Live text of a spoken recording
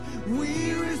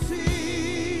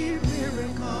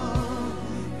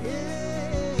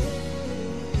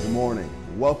morning.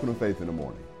 Welcome to Faith in the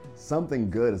Morning. Something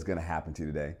good is going to happen to you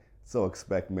today, so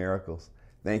expect miracles.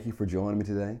 Thank you for joining me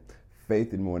today.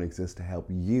 Faith in the Morning exists to help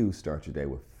you start your day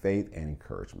with faith and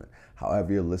encouragement.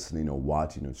 However you're listening or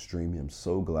watching or streaming, I'm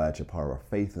so glad you're part of our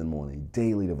Faith in the Morning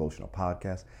daily devotional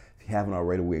podcast. If you haven't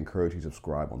already, we encourage you to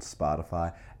subscribe on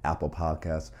Spotify, Apple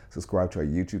Podcasts, subscribe to our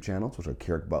YouTube channels, which are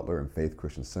Carrick Butler and Faith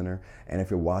Christian Center. And if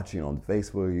you're watching on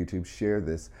Facebook or YouTube, share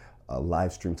this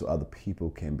live stream so other people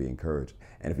can be encouraged.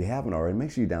 And if you haven't already, make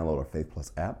sure you download our Faith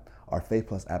Plus app. Our Faith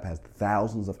Plus app has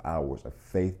thousands of hours of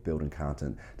faith-building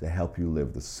content to help you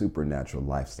live the supernatural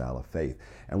lifestyle of faith.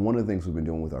 And one of the things we've been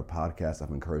doing with our podcast,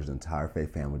 I've encouraged the entire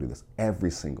Faith family to do this every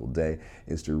single day,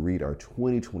 is to read our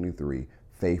 2023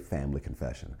 Faith Family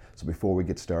Confession. So before we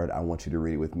get started, I want you to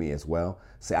read it with me as well.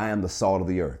 Say, I am the salt of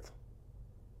the earth.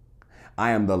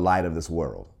 I am the light of this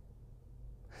world.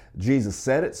 Jesus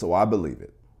said it, so I believe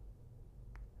it.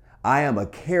 I am a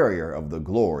carrier of the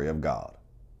glory of God.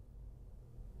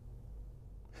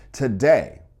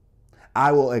 Today,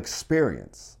 I will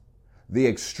experience the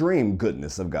extreme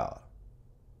goodness of God.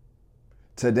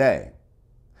 Today,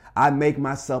 I make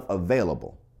myself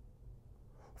available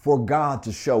for God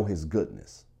to show his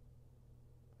goodness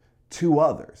to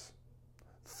others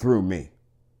through me.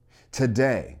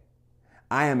 Today,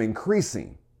 I am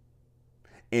increasing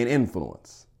in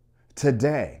influence.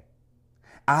 Today,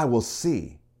 I will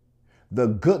see the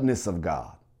goodness of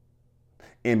God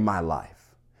in my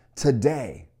life.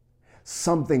 Today,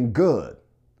 something good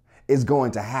is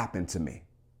going to happen to me.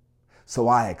 So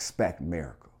I expect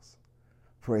miracles.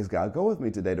 Praise God. Go with me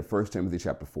today to 1 Timothy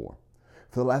chapter 4.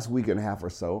 For the last week and a half or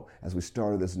so, as we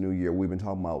started this new year, we've been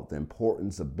talking about the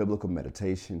importance of biblical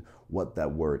meditation, what that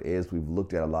word is. We've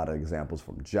looked at a lot of examples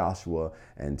from Joshua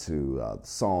and to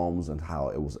Psalms and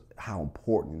how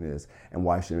important it is and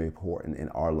why it should be important in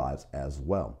our lives as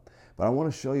well. But I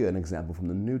want to show you an example from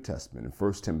the New Testament in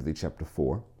 1 Timothy chapter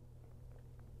 4.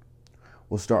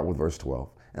 We'll start with verse 12.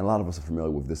 And a lot of us are familiar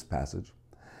with this passage.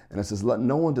 And it says, let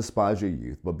no one despise your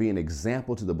youth, but be an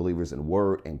example to the believers in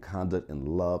word and conduct and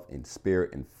love and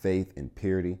spirit and faith and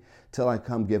purity. Till I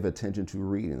come, give attention to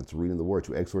reading. That's reading the word.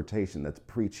 To exhortation, that's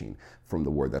preaching from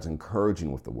the word. That's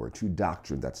encouraging with the word. To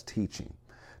doctrine, that's teaching.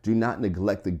 Do not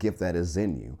neglect the gift that is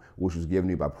in you, which was given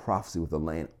you by prophecy with the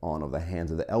laying on of the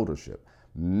hands of the eldership.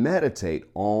 Meditate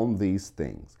on these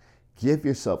things. Give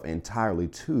yourself entirely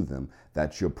to them,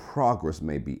 that your progress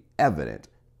may be evident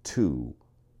to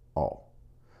all.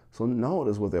 So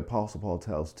notice what the Apostle Paul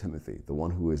tells Timothy, the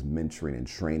one who is mentoring and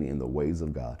training in the ways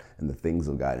of God and the things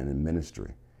of God and in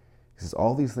ministry. He says,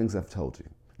 all these things I've told you,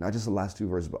 not just the last two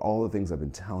verses, but all the things I've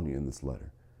been telling you in this letter.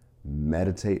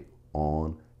 Meditate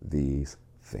on these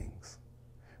things.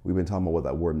 We've been talking about what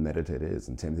that word meditate is,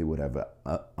 and Timothy would have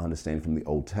an understanding from the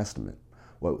Old Testament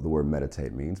what the word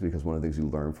meditate means, because one of the things you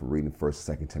learn from reading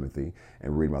 1st, 2nd Timothy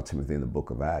and reading about Timothy in the book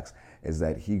of Acts is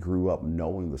that he grew up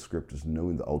knowing the scriptures,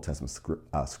 knowing the Old Testament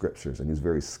scriptures, and he's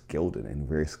very skilled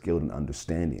in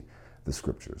understanding the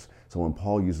scriptures. So when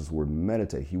Paul uses the word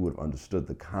meditate, he would have understood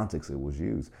the context it was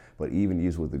used, but even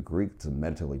used with the Greek to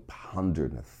meditatively ponder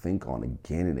and to think on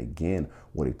again and again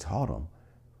what he taught him.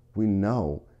 We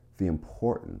know the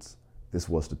importance this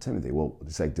was to Timothy. Well,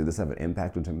 it's like, did this have an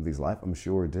impact on Timothy's life? I'm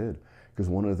sure it did. Because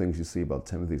one of the things you see about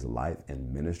Timothy's life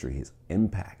and ministry, his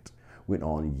impact went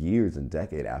on years and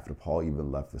decades after Paul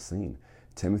even left the scene.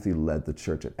 Timothy led the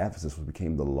church at Ephesus, which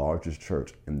became the largest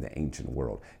church in the ancient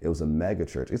world. It was a mega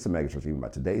church. It's a mega church even by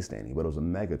today's standing, but it was a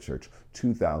mega church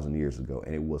 2,000 years ago.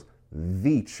 And it was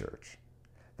the church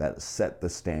that set the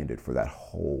standard for that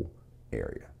whole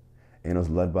area. And it was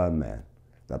led by a man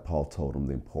that Paul told him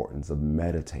the importance of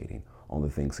meditating on the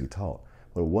things he taught.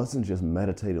 But it wasn't just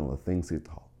meditating on the things he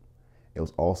taught. It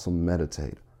was also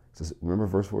meditate. It says, remember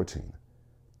verse 14,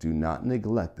 do not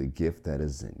neglect the gift that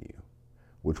is in you,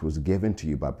 which was given to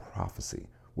you by prophecy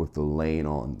with the laying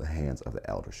on the hands of the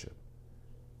eldership.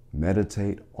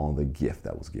 Meditate on the gift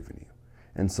that was given you.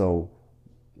 And so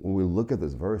when we look at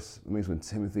this verse, it means when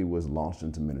Timothy was launched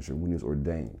into ministry, when he was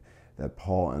ordained, that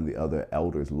Paul and the other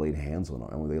elders laid hands on him.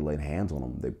 And when they laid hands on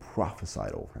him, they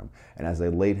prophesied over him. And as they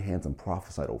laid hands and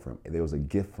prophesied over him, there was a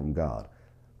gift from God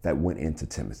that went into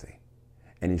Timothy.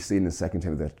 And you see in the 2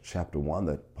 Timothy chapter 1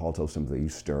 that Paul tells Timothy, you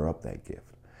stir up that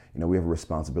gift. You know, we have a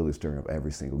responsibility of stirring up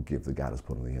every single gift that God has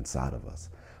put on the inside of us.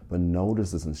 But notice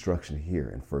this instruction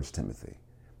here in 1 Timothy.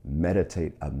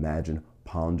 Meditate, imagine,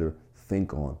 ponder,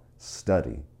 think on,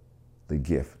 study the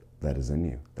gift that is in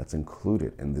you. That's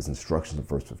included in this instruction of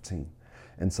verse 15.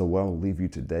 And so what I'll leave you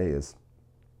today is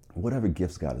whatever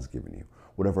gifts God has given you,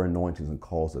 whatever anointings and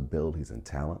calls, abilities and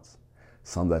talents,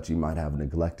 some that you might have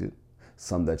neglected,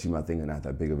 some that you might think are not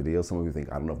that big of a deal. Some of you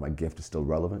think, I don't know if my gift is still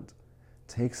relevant.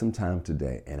 Take some time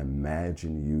today and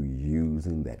imagine you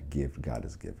using that gift God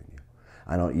has given you.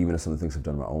 I know even some of the things I've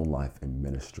done in my own life in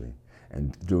ministry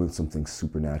and doing something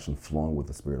supernatural and flowing with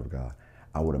the Spirit of God,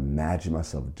 I would imagine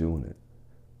myself doing it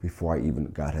before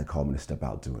God had called me to step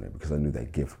out doing it, because I knew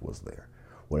that gift was there.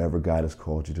 Whatever God has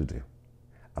called you to do,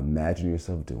 imagine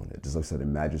yourself doing it. Just like I said,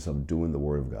 imagine yourself doing the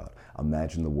Word of God.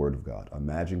 Imagine the Word of God.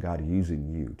 Imagine God using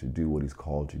you to do what He's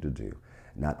called you to do.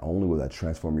 Not only will that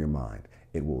transform your mind,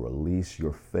 it will release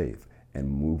your faith and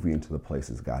move you into the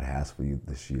places God has for you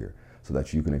this year so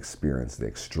that you can experience the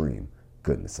extreme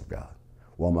goodness of God.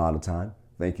 Well, I'm out of time.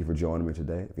 Thank you for joining me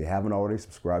today. If you haven't already,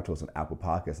 subscribe to us on Apple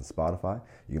Podcasts and Spotify.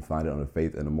 You can find it under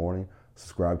Faith in the Morning.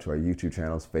 Subscribe to our YouTube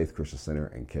channels, Faith Christian Center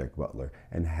and Carrick Butler,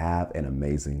 and have an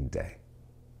amazing day.